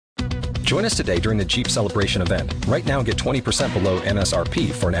Join us today during the Jeep Celebration event. Right now, get 20% below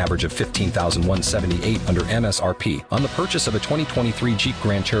MSRP for an average of $15,178 under MSRP on the purchase of a 2023 Jeep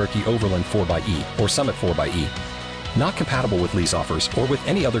Grand Cherokee Overland 4xE or Summit 4xE. Not compatible with lease offers or with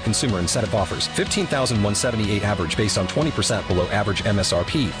any other consumer incentive offers. $15,178 average based on 20% below average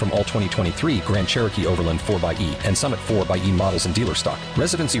MSRP from all 2023 Grand Cherokee Overland 4xE and Summit 4xE models in dealer stock.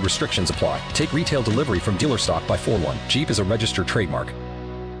 Residency restrictions apply. Take retail delivery from dealer stock by 4/1. Jeep is a registered trademark.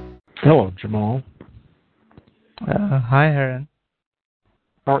 Hello, Jamal. Hi, Aaron.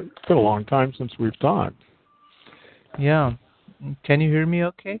 It's been a long time since we've talked. Yeah. Can you hear me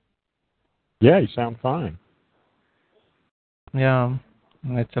okay? Yeah, you sound fine. Yeah.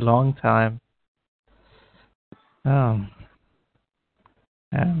 It's a long time. And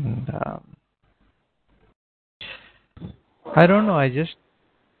I don't know.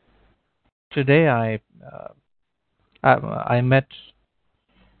 Today I met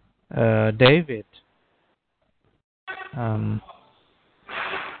David. And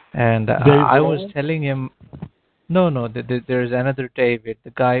I was telling him, no, there's another David,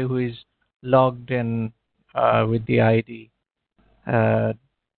 the guy who is logged in with the ID,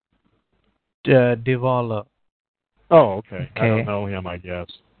 Divala. Oh, okay. I don't know him, I guess.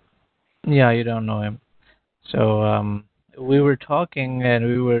 Yeah, you don't know him. So we were talking and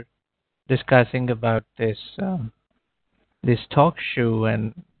we were discussing about this talk show,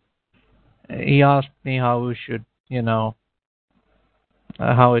 and he asked me how we should,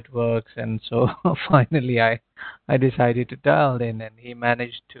 how it works, and so finally I decided to dial in, and he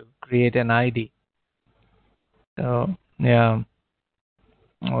managed to create an ID. So yeah,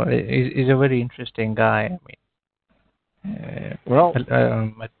 he's a very interesting guy. I mean,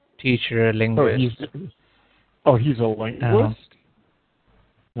 a teacher, a linguist. He's a linguist.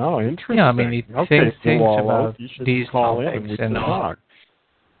 Interesting. Yeah, I mean, he thinks about these topics and all.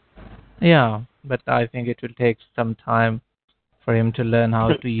 Yeah, but I think it will take some time for him to learn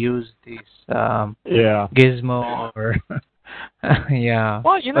how to use these gizmo or yeah.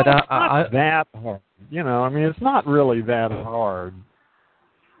 Well, it's not that hard. It's not really that hard.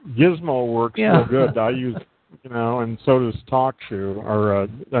 Gizmo works real good. I use, and so does TalkShoe or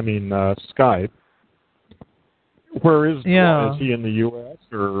Skype. Where is is he in the U.S.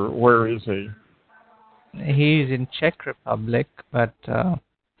 or where is he? He's in Czech Republic, but okay.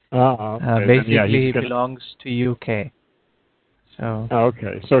 He belongs to UK. So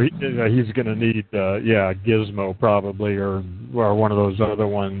so he's going to need Gizmo probably or one of those other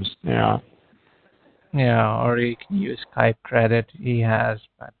ones. Yeah, or he can use Skype credit. He has,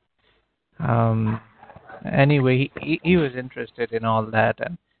 but anyway, he was interested in all that,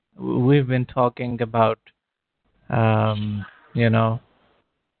 and we've been talking about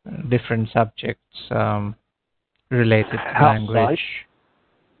different subjects related to language. Skype?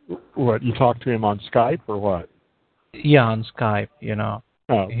 What, you talk to him on Skype or what? Yeah, on Skype,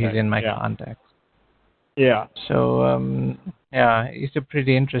 okay. He's in my contacts. Yeah. So, he's a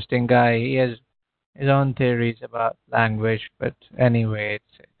pretty interesting guy. He has his own theories about language, but anyway,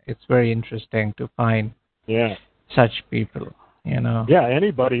 it's very interesting to find such people, Yeah,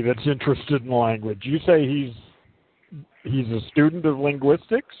 anybody that's interested in language. You say he's a student of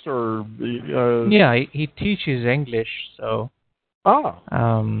linguistics, or yeah, he teaches English, so okay.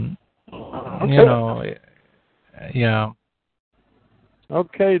 Yeah.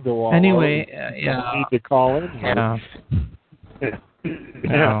 Okay, Dewalt. Anyway, I need to call in.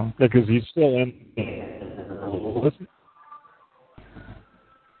 Yeah, because he's still in. Listen.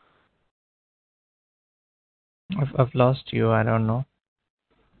 I've lost you. I don't know.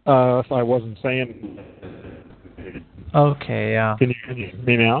 If I wasn't saying. Okay. Yeah. Can you hear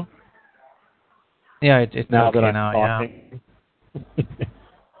me now? Yeah, it's now okay that I'm now. talking.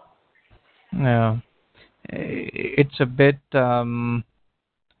 Yeah. It's a bit.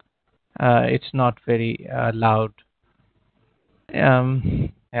 It's not very loud.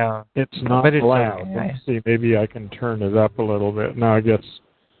 Yeah. It's not but it's loud. Okay. Let's see. Maybe I can turn it up a little bit. No, I guess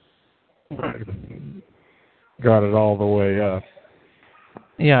got it all the way up.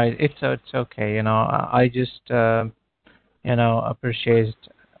 Yeah, it's okay. I just purchased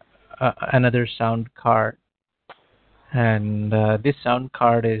another sound card, and this sound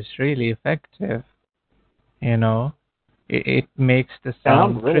card is really effective. It makes the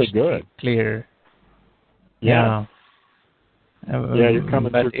sound really good, clear. Yeah. Yeah, you're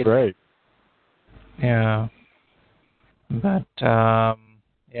coming through great. Yeah. But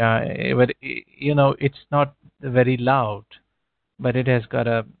it's not very loud, but it has got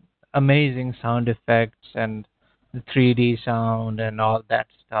amazing sound effects and the 3D sound and all that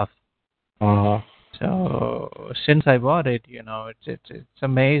stuff. So since I bought it, it's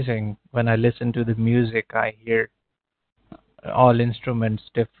amazing. When I listen to the music, I hear all instruments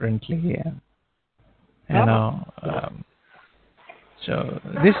differently, and you know. So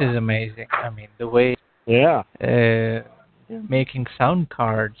this is amazing. I mean, the way making sound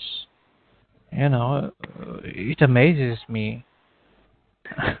cards, it amazes me.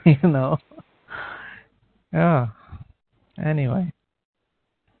 you know. Yeah. Anyway.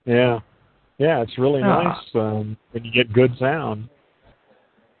 Yeah. Yeah, it's really nice when you get good sound.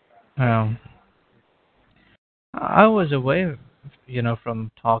 I was away,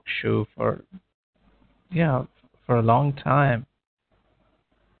 from talk show for a long time.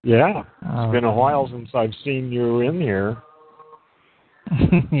 Yeah, it's been a while since I've seen you in here.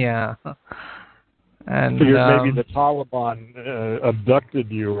 Yeah. And figured maybe the Taliban abducted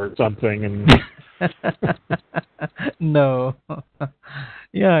you or something. And no.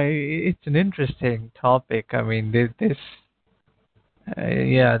 Yeah, it's an interesting topic. I mean, this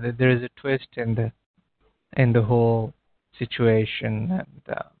there is a twist in the whole situation, and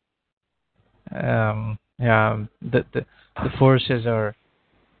the forces are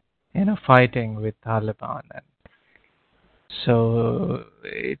fighting with Taliban, and so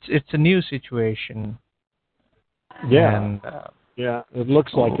it's a new situation. Yeah, and, yeah, it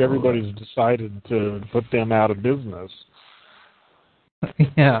looks like everybody's decided to put them out of business.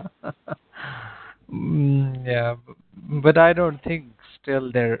 Yeah. Yeah, but I don't think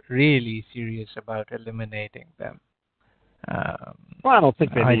still they're really serious about eliminating them. Well, I don't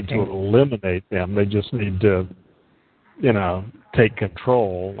think they need to eliminate them. They just need to, take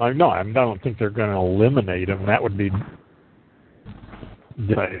control. I don't think they're going to eliminate them. That would be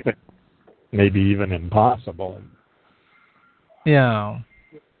maybe even impossible. Yeah,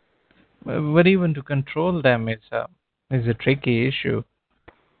 but even to control them is a tricky issue,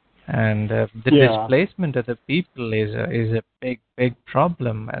 and the displacement of the people is a big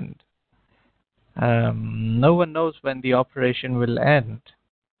problem, and no one knows when the operation will end.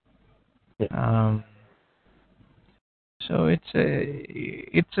 So it's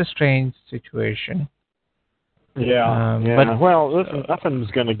a strange situation. Yeah, but well,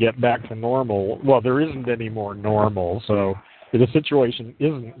 nothing's going to get back to normal. Well, there isn't any more normal, so the situation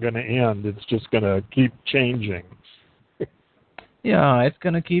isn't going to end. It's just going to keep changing. Yeah, it's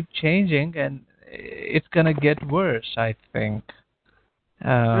going to keep changing, and it's going to get worse, I think.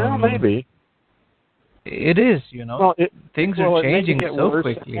 Well, maybe. It is, Well, things are changing so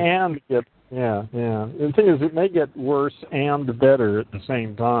quickly. The thing is, it may get worse and better at the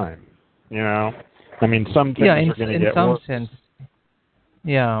same time. I mean, some things are going to get worse. In some sense.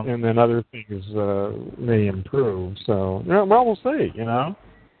 Yeah. And then other things may improve. So, well, we'll see. Yeah.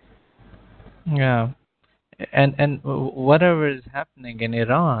 And whatever is happening in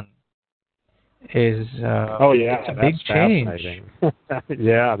Iran is it's a big change.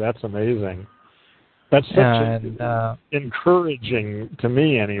 Yeah, that's amazing. That's such encouraging to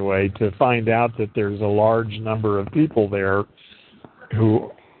me, anyway, to find out that there's a large number of people there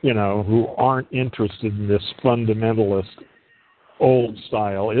who aren't interested in this fundamentalist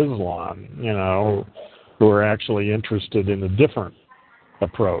old-style Islam, who are actually interested in a different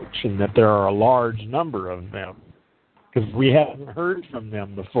approach, and that there are a large number of them, because we haven't heard from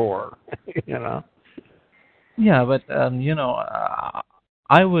them before, Yeah, but,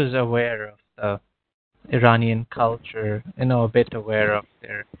 I was aware of the Iranian culture, a bit aware of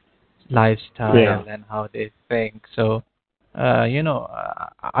their lifestyle and how they think. So,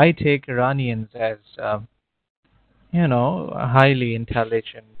 I take Iranians as, highly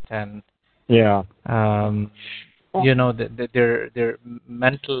intelligent and, their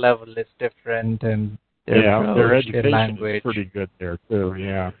mental level is different, and their approach, their education their language is pretty good there too.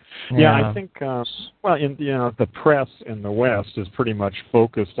 Yeah. I think the press in the West is pretty much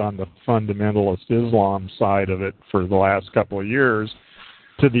focused on the fundamentalist Islam side of it for the last couple of years,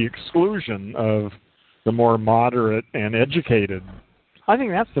 to the exclusion of the more moderate and educated. I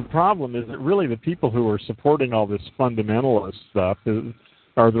think that's the problem, is that really the people who are supporting all this fundamentalist stuff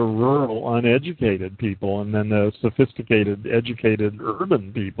are the rural, uneducated people, and then the sophisticated, educated,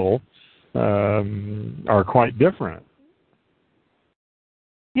 urban people are quite different.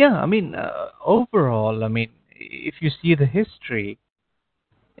 Yeah, I mean, overall, I mean, if you see the history,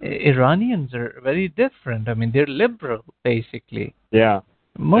 Iranians are very different. I mean, they're liberal, basically. Yeah.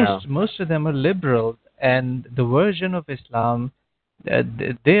 Most of them are liberal, and the version of Islam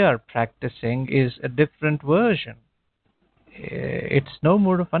they are practicing is a different version. It's no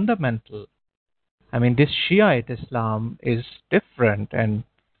more fundamental. I mean, this Shiite Islam is different, and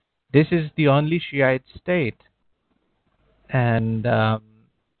this is the only Shiite state. And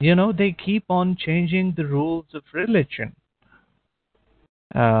they keep on changing the rules of religion.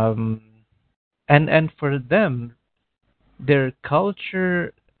 Um, and for them, their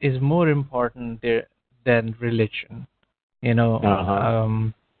culture is more important than religion. You know,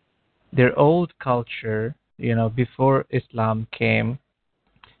 their old culture, before Islam came,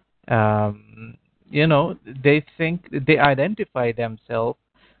 um, they identify themselves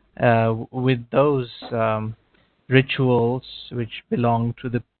with those rituals which belong to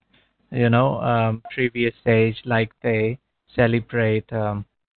the previous age, like they celebrate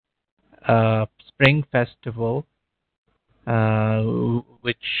spring festival,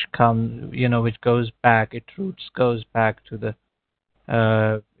 which goes back, its roots goes back to the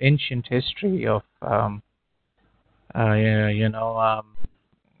ancient history of yeah,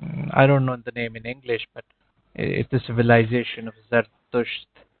 I don't know the name in English, but it's the civilization of Zarathustra,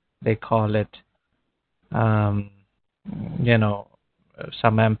 they call it. Um, you know,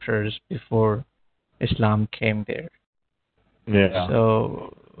 some emperors before Islam came there. Yeah.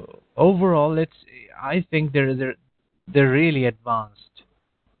 So overall, I think they're really advanced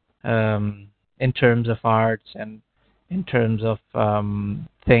in terms of arts and in terms of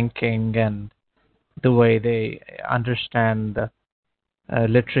thinking and the way they understand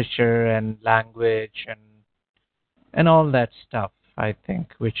literature and language and all that stuff. I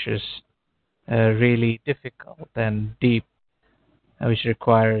think, which is really difficult and deep, which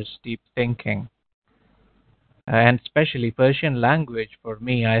requires deep thinking. And especially Persian language, for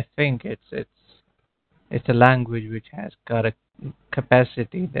me, I think it's a language which has got a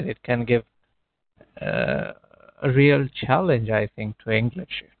capacity that it can give uh, a real challenge, I think, to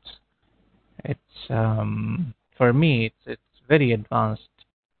English. It's for me, it's very advanced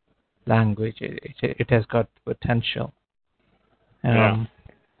language. It has got potential. Yeah.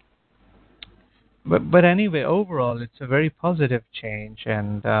 But anyway, overall, it's a very positive change,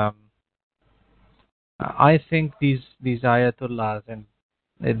 and I think these ayatollahs and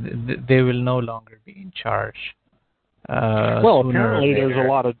they will no longer be in charge. Well, Sooner or apparently there's later.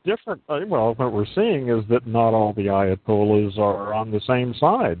 a lot of different. Well, what we're seeing is that not all the ayatollahs are on the same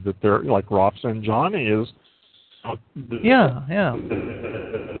side. That they're like Rafsanjani is. Yeah.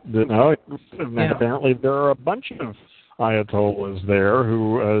 Apparently there are a bunch of ayatollahs there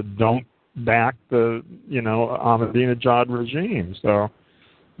who don't back the Ahmadinejad regime. So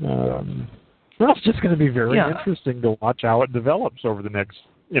well, it's just going to be very interesting to watch how it develops over the next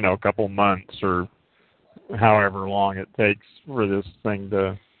couple months or however long it takes for this thing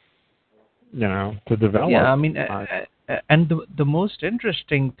to develop. Yeah, I mean, and the most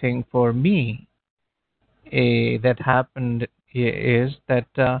interesting thing for me that happened is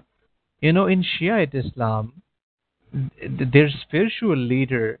that in Shiite Islam, their spiritual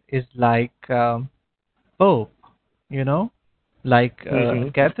leader is like Pope, like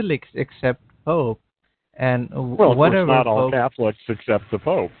Catholics accept Pope, and well, of whatever course, not all Pope, Catholics accept the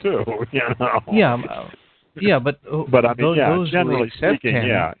Pope too. Yeah, but I mean, those generally who accept speaking,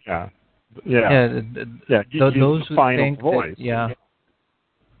 him, he's those the who final think voice. that,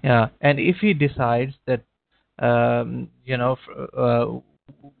 and if he decides that,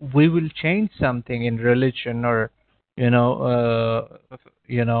 we will change something in religion, or you know,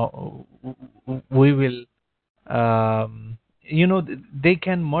 we will, they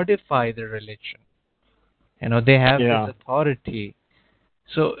can modify the religion. They have this authority.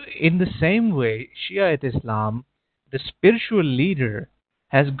 So, in the same way, Shiite Islam, the spiritual leader,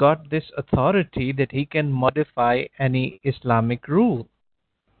 has got this authority that he can modify any Islamic rule.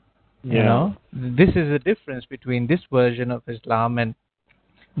 This is the difference between this version of Islam and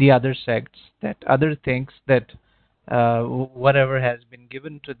the other sects. That other thinks that whatever has been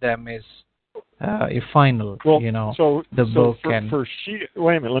given to them is a final. So the book for Shia.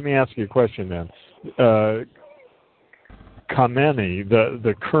 Wait a minute. Let me ask you a question then. Khamenei,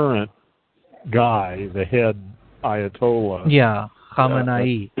 the current guy, the head Ayatollah. Yeah,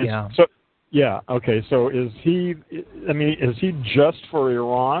 Khamenei. Okay. So is he? I mean, is he just for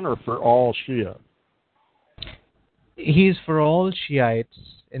Iran or for all Shia? He's for all Shiites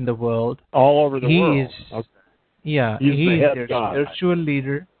in the world. All over the world. Okay. Yeah, he's their spiritual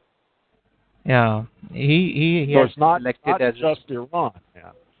leader. Yeah, he so has it's not, elected not as just Iran.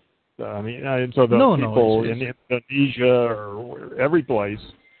 Yeah. I mean, and so the people in Indonesia or every place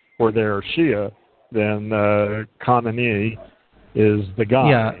where they're Shia, then Khamenei is the guy.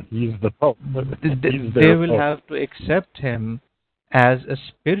 Yeah. He's the Pope. They will have to accept him as a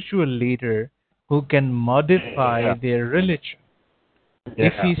spiritual leader who can modify their religion.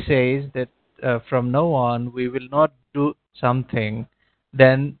 If he says that from now on we will not do something,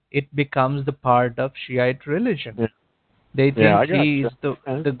 then it becomes the part of Shiite religion. They think I got he you. is the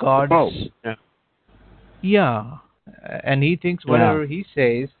And the God's. Pope. Yeah. Yeah, and he thinks whatever he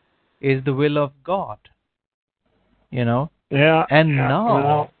says is the will of God. Yeah. And Yeah.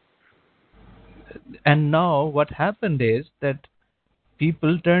 now, Well. what happened is that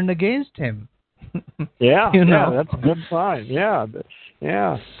people turned against him. Yeah. you Yeah. know. That's a good sign. Yeah.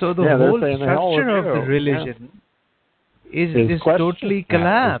 Yeah. So the Yeah. They're whole saying the hell with structure of the you. Yeah. religion is Question. totally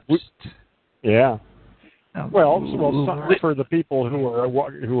collapsed. Yeah. Well, Wi- for the people who are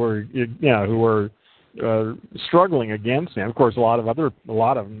struggling against him, of course, a lot of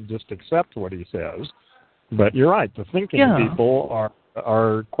them just accept what he says. But you're right; the thinking people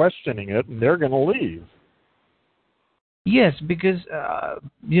are questioning it, and they're going to leave. Yes, because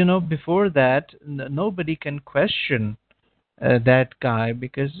before that, nobody can question that guy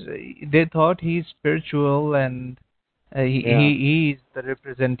because they thought he's spiritual and he's the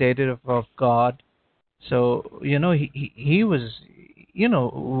representative of God. So he was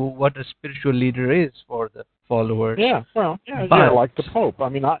what a spiritual leader is for the followers. Yeah, well, But like the Pope. I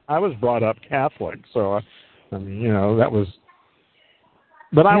mean, I was brought up Catholic, so I mean, that was.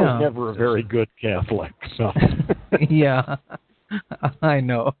 But I was never a very good Catholic, so. Yeah, I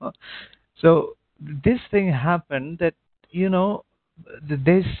know. So this thing happened that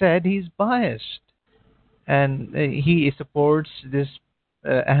they said he's biased and he supports this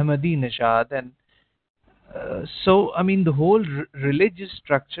Ahmadinejad and so I mean the whole religious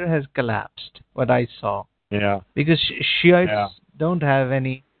structure has collapsed. What I saw, because Shiites don't have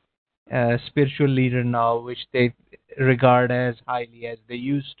any spiritual leader now, which they regard as highly as they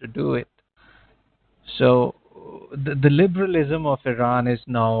used to do it. So the liberalism of Iran is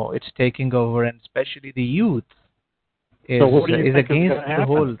now it's taking over, and especially the youth So what do you is think is against going to the happen?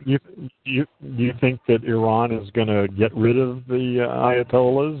 whole. You think that Iran is going to get rid of the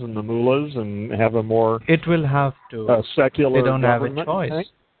Ayatollahs and the mullahs and have a more It will have to. secular They don't government? have a choice.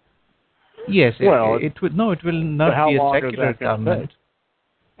 Yes, it would. No, it will not be a secular government.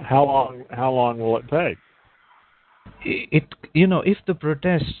 How long will it take? If the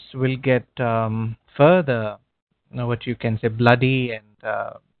protests will get further, what you can say, bloody and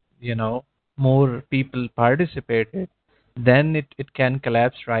more people participated, then it can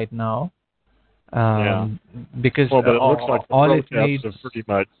collapse right now. Because but it looks like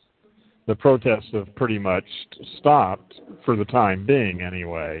the protests have pretty much stopped for the time being,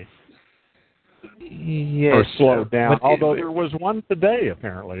 anyway. Yes, or slowed down. Although there was one today,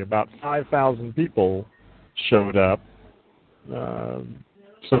 apparently, about 5,000 people showed up. So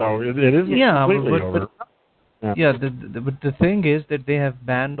it isn't completely over. But the thing is that they have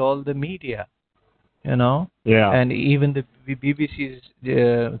banned all the media, and even the BBC's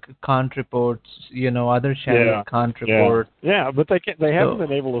can't report, other channels can't report. But they haven't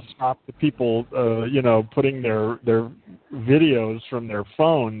been able to stop the people, putting their videos from their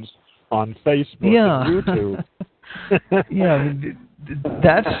phones on Facebook and YouTube.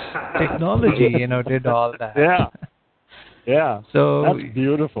 That's technology, did all that. So that's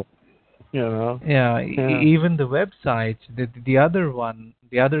beautiful. Even the websites, the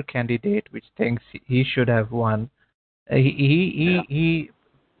other candidate which thinks he should have won, he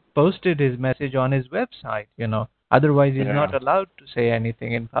posted his message on his website, otherwise he's not allowed to say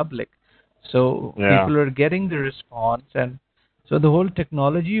anything in public. So people are getting the response, and so the whole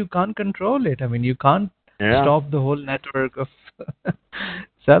technology, you can't control it. I mean, you can't stop the whole network of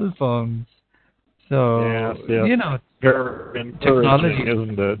cell phones. So very encouraging, technology,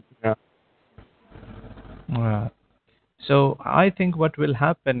 isn't it? So I think what will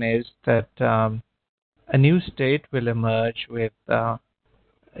happen is that a new state will emerge with,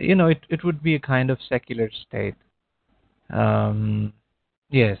 it would be a kind of secular state.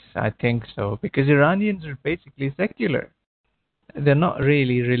 Yes, I think so, because Iranians are basically secular. They're not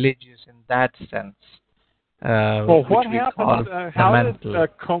really religious in that sense. Well, what happened? How did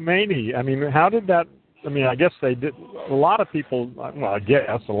Khomeini? I mean, how did that? I mean, I guess they did. A lot of people. Well, I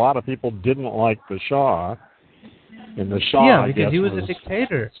guess a lot of people didn't like the Shah, and the Shah. Because he was a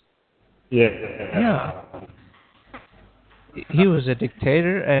dictator. Yeah. He was a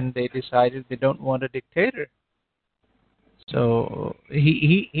dictator, and they decided they don't want a dictator. So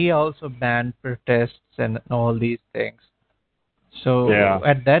he also banned protests and all these things. So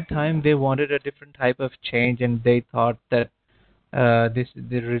at that time they wanted a different type of change, and they thought that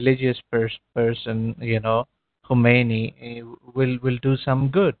the religious person, Khomeini, will do some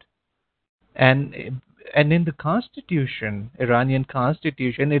good. And in the constitution, Iranian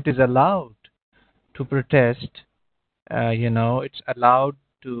constitution, it is allowed to protest. It's allowed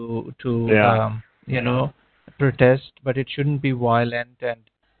to protest, but it shouldn't be violent. And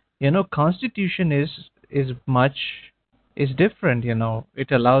constitution is much is different.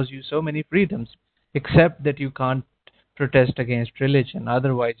 It allows you so many freedoms, except that you can't protest against religion.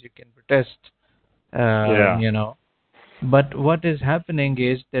 Otherwise, you can protest. Yeah. But what is happening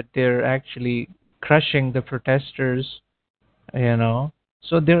is that they're actually crushing the protesters.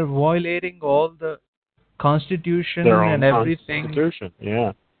 So they're violating all the Their constitution and own everything. constitution.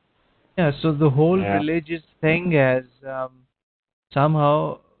 Yeah. Yeah. So the whole Yeah. religious thing has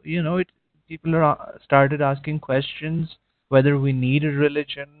somehow, people are started asking questions whether we need a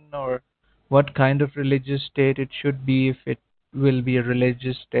religion, or what kind of religious state it should be, if it will be a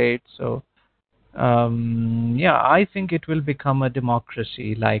religious state. So yeah, I think it will become a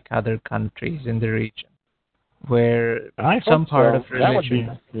democracy like other countries in the region, where I hope some part of so.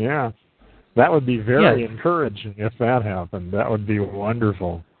 religion. That would be Yes. very encouraging if that happened. That would be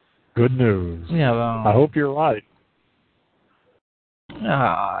wonderful. Good news. Yeah. I hope you're right.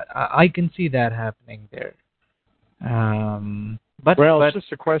 I can see that happening there. But It's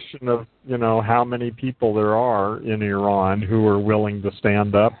just a question of, how many people there are in Iran who are willing to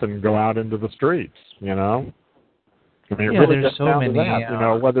stand up and go out into the streets, I mean, it really there's gets so down many. to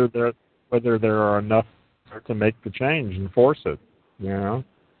that, whether there are enough to make the change and force it,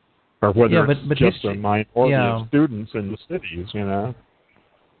 or whether it's just a minority of students in the cities,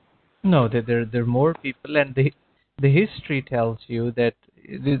 No, there are more people, and the history tells you that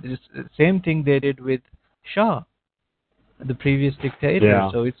the same thing they did with Shah, the previous dictator.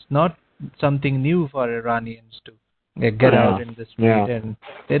 Yeah. So it's not something new for Iranians to get out in the street, and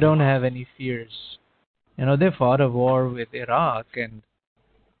they don't have any fears. They fought a war with Iraq, and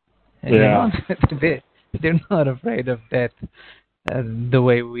they're not afraid of death the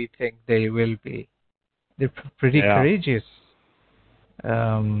way we think they will be. They're pretty courageous.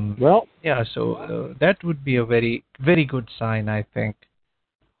 So that would be a very, very good sign, I think.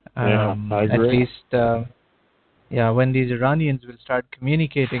 I agree. At least, when these Iranians will start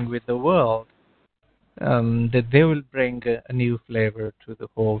communicating with the world, that they will bring a new flavor to the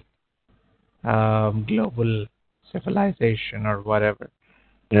whole global civilization or whatever.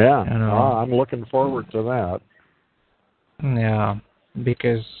 Yeah, I'm looking forward to that. Yeah,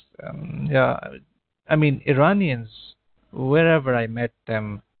 because I mean, Iranians, wherever I met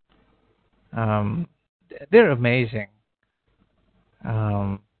them, they're amazing.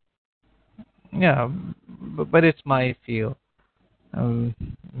 Yeah, but it's my feel.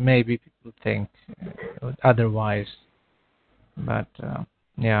 Maybe people think otherwise, but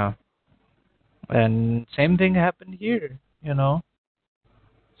yeah. And same thing happened here,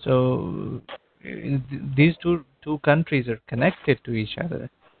 So these two countries are connected to each other,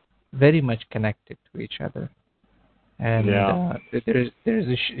 very much connected to each other. And there's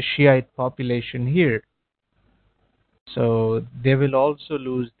a Shiite population here, so they will also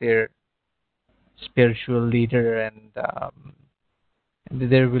lose their spiritual leader, and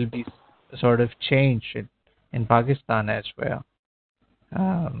there will be a sort of change in Pakistan as well.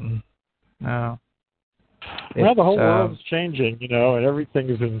 The whole world's changing, and everything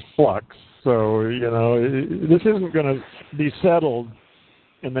is in flux. So, this isn't going to be settled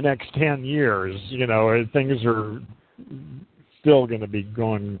in the next 10 years. Things are still going to be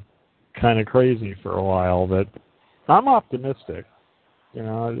going kind of crazy for a while, but I'm optimistic.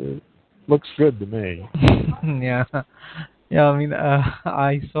 It looks good to me. Yeah. I mean,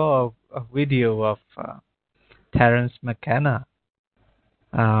 I saw a video of Terence McKenna.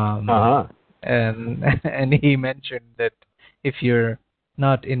 And he mentioned that if you're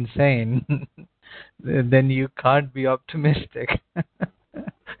not insane, then you can't be optimistic.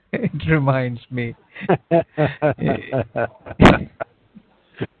 It reminds me.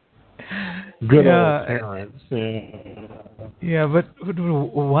 Good old Terence. Yeah, but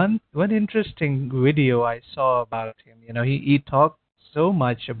one interesting video I saw about him, he talked so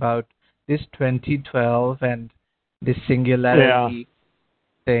much about this 2012 and this singularity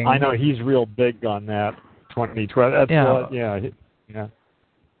thing. I know he's real big on that 2012. That's yeah.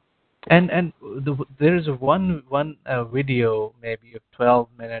 And there's one video, maybe of 12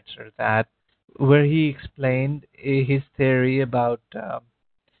 minutes or that, where he explained his theory about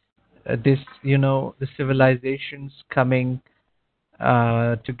this, the civilizations coming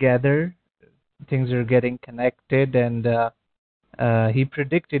together, things are getting connected, and he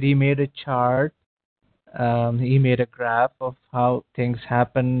predicted. He made a chart. He made a graph of how things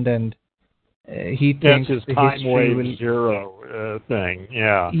happened, and he thinks his the time history wave will zero thing.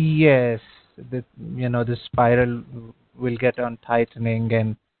 Yeah. Yes, the spiral will get on tightening,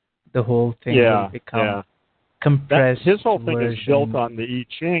 and the whole thing will become compressed. His whole thing version. is built on the I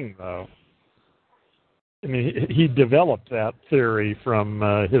Ching, though. I mean, he developed that theory from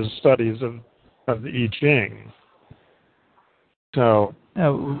his studies of the I Ching. So which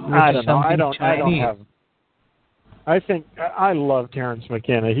I is don't know. I something don't Chinese. have. I think I love Terrence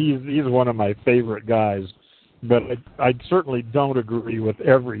McKenna. He's one of my favorite guys, but I certainly don't agree with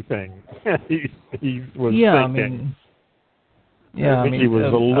everything he was thinking. I think he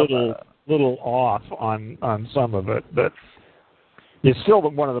was a little off on some of it, but he's still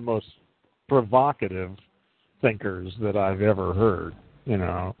one of the most provocative thinkers that I've ever heard. You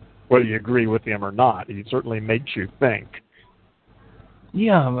know, whether you agree with him or not, he certainly makes you think.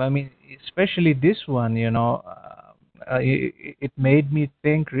 Yeah, I mean, especially this one, it made me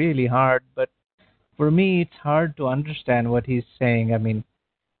think really hard. But for me, it's hard to understand what he's saying. I mean,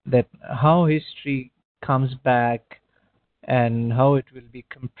 that how history comes back and how it will be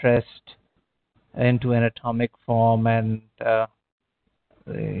compressed into an atomic form, and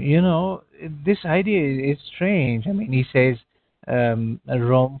this idea is strange. I mean, he says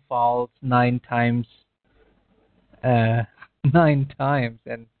Rome falls 9 times, uh, 9 times,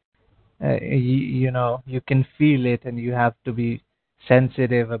 and you can feel it, and you have to be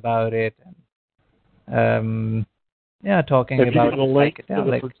sensitive about it. Talking If you about get a link to the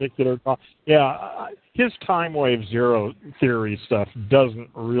psychedelic. particular, his time wave zero theory stuff doesn't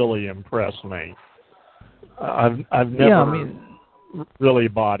really impress me. I've never really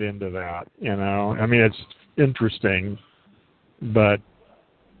bought into that. You know, I mean, it's interesting, but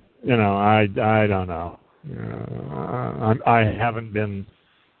I don't know. I haven't been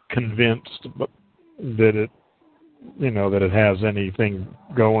convinced that it has anything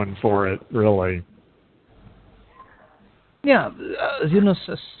going for it, really. Yeah,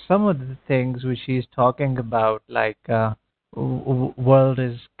 some of the things which he's talking about, like world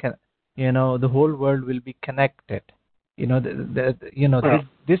is, the whole world will be connected.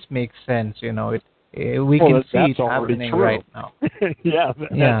 This makes sense. We can see it happening right now.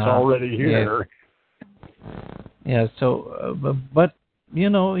 That's already here. Yeah. So, but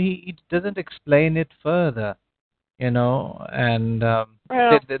he doesn't explain it further. And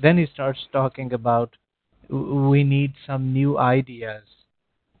then he starts talking about we need some new ideas,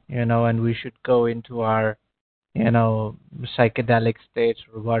 and we should go into our, psychedelic states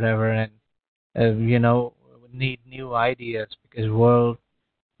or whatever, and need new ideas because world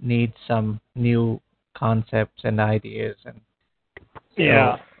needs some new concepts and ideas, and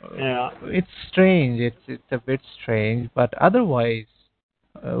so, it's strange. It's a bit strange, but otherwise,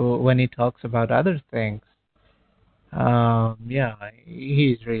 when he talks about other things,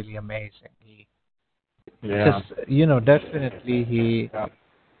 he's really amazing. Definitely he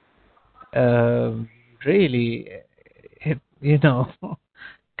really,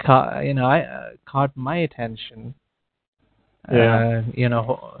 caught my attention.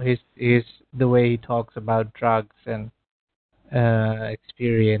 His the way he talks about drugs and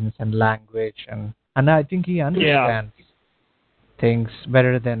experience and language, and I think he understands things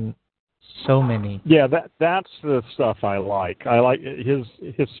better than so many. Yeah, that's the stuff I like. I like his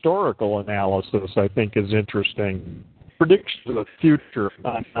historical analysis. I think is interesting. Predictions of the future,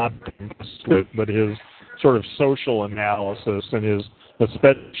 not but his sort of social analysis and his,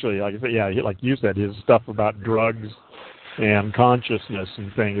 especially like you said, his stuff about drugs and consciousness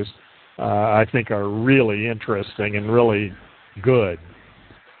and things. I think are really interesting and really good.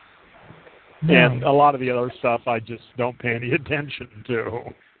 Yeah. And a lot of the other stuff I just don't pay any attention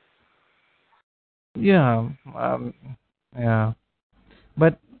to. Yeah,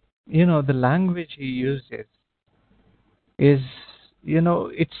 but the language he uses is,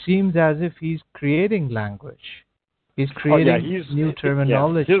 it seems as if he's creating language. He's creating new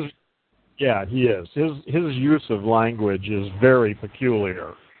terminology. He is. His use of language is very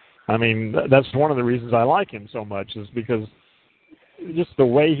peculiar. I mean, that's one of the reasons I like him so much, is because just the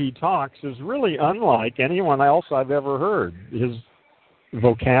way he talks is really unlike anyone else I've ever heard. His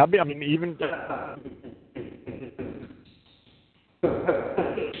vocabulary, I mean, even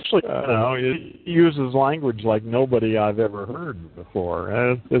he uses language like nobody I've ever heard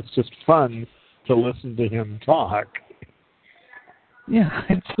before. It's just fun to listen to him talk. Yeah,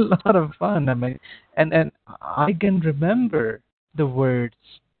 it's a lot of fun. I mean, and I can remember the words.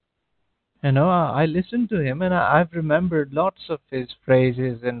 I listened to him, and I've remembered lots of his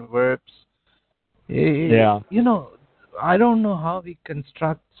phrases and verbs. I don't know how he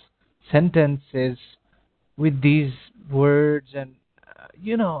constructs sentences with these words, and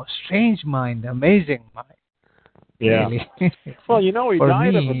strange mind, amazing mind. Yeah. Really. Well, he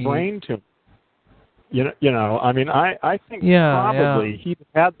died of a brain tumor. I mean, I think probably he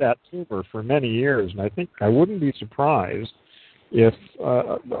had that tumor for many years, and I wouldn't be surprised if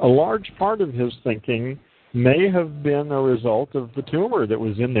a large part of his thinking may have been a result of the tumor that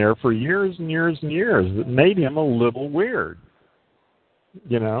was in there for years and years and years that made him a little weird.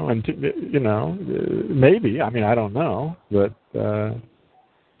 maybe. I mean, I don't know, but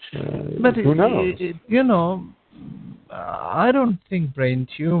But who knows? I don't think brain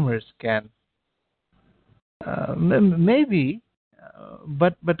tumors can. Maybe,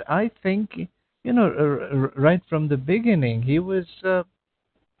 but I think right from the beginning he was.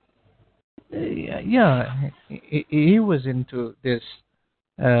 Yeah, he was into this,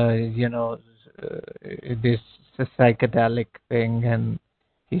 this psychedelic thing, and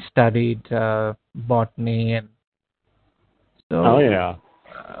he studied botany, and so. Oh yeah.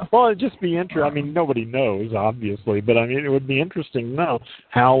 Well, it'd just be interesting. I mean, nobody knows, obviously, but I mean, it would be interesting to know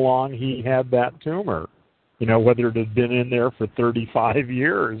how long he had that tumor. Whether it had been in there for 35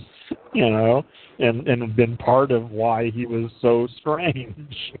 years, and had been part of why he was so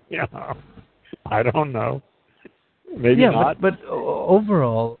strange. I don't know. Maybe not. But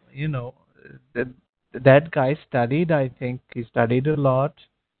overall, that guy studied. I think he studied a lot.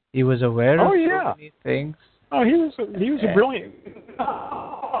 He was aware of so many things. Oh, he was a brilliant.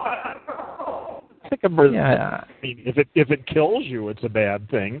 I mean, if it kills you, it's a bad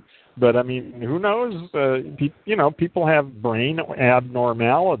thing. But I mean, who knows? People have brain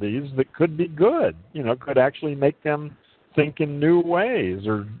abnormalities that could be good. Could actually make them think in new ways,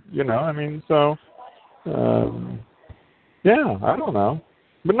 or I mean, so yeah, I don't know.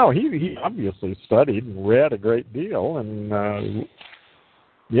 But no, he obviously studied and read a great deal, and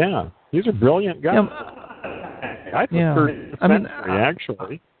yeah, he's a brilliant guy. I think 30th century,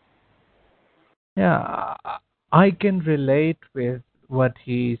 actually. Yeah, I can relate with what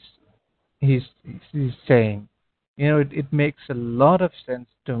he's saying. It makes a lot of sense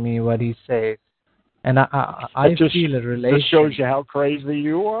to me what he says, and I feel a relation. This shows you how crazy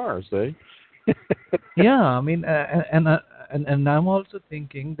you are. See? Yeah, I mean, and I'm also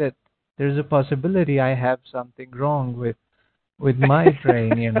thinking that there's a possibility I have something wrong with my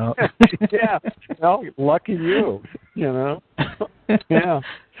brain. Yeah. Well, lucky you. Yeah.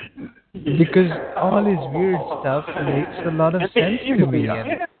 Because all his weird stuff makes a lot of sense to me.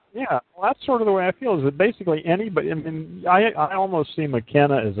 Yeah, well, that's sort of the way I feel. Is that basically anybody? I mean, I almost see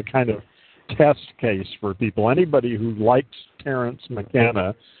McKenna as a kind of test case for people. Anybody who likes Terence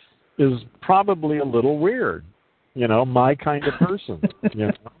McKenna is probably a little weird. My kind of person.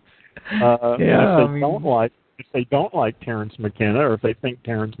 Yeah, if they don't like Terence McKenna, or if they think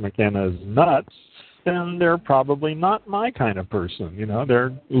Terence McKenna is nuts, then they're probably not my kind of person. They're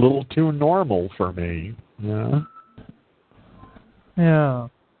a little too normal for me. Yeah. Yeah.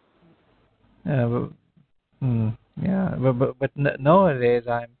 But nowadays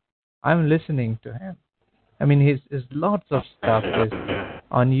I'm listening to him. I mean, his lots of stuff is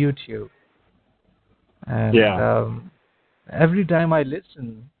on YouTube, and every time I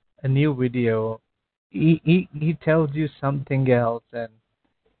listen a new video, he tells you something else, and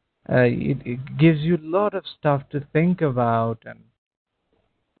it gives you a lot of stuff to think about. And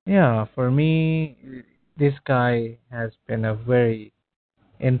yeah, for me, this guy has been a very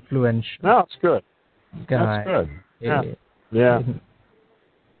influential. No, it's good. Guy. That's good. Yeah.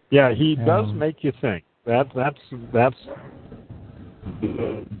 Yeah, he does make you think. That's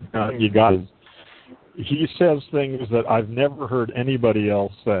you got. He says things that I've never heard anybody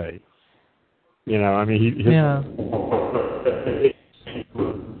else say. I mean, he's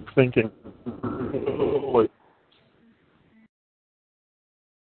thinking.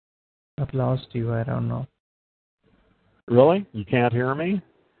 I've lost you. I don't know. Really? You can't hear me?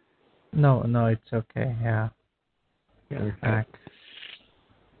 No, it's okay. Yeah. Okay. Back.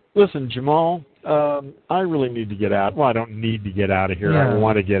 Listen, Jamal, I really need to get out. Well, I don't need to get out of here. Yeah. I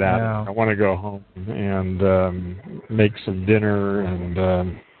want to get out of here. I want to go home and make some dinner, and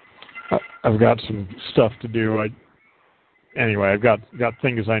I've got some stuff to do. Anyway, I've got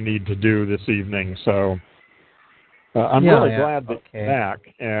things I need to do this evening, so I'm really glad that you're back,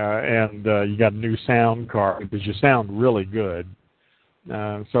 and you got a new sound card, because you sound really good.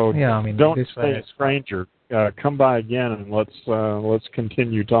 So don't stay a stranger. Come by again, and let's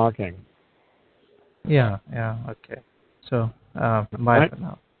continue talking. Yeah, okay. So, bye for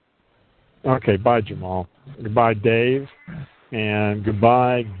now. Okay, bye, Jamal. Goodbye, Dave, and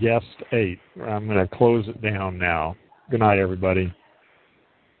goodbye, Guest 8. I'm going to close it down now. Good night, everybody.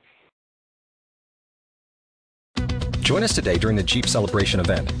 Join us today during the Jeep Celebration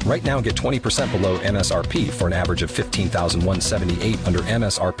event. Right now, get 20% below MSRP for an average of $15,178 under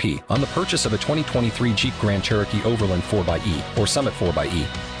MSRP on the purchase of a 2023 Jeep Grand Cherokee Overland 4xE or Summit 4xE.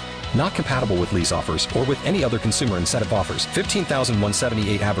 Not compatible with lease offers or with any other consumer incentive offers.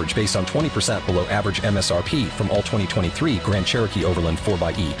 15,178 average based on 20% below average MSRP from all 2023 Grand Cherokee Overland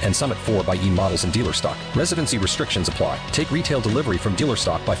 4xE and Summit 4xE models in dealer stock. Residency restrictions apply. Take retail delivery from dealer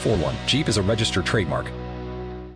stock by 4/1. Jeep is a registered trademark.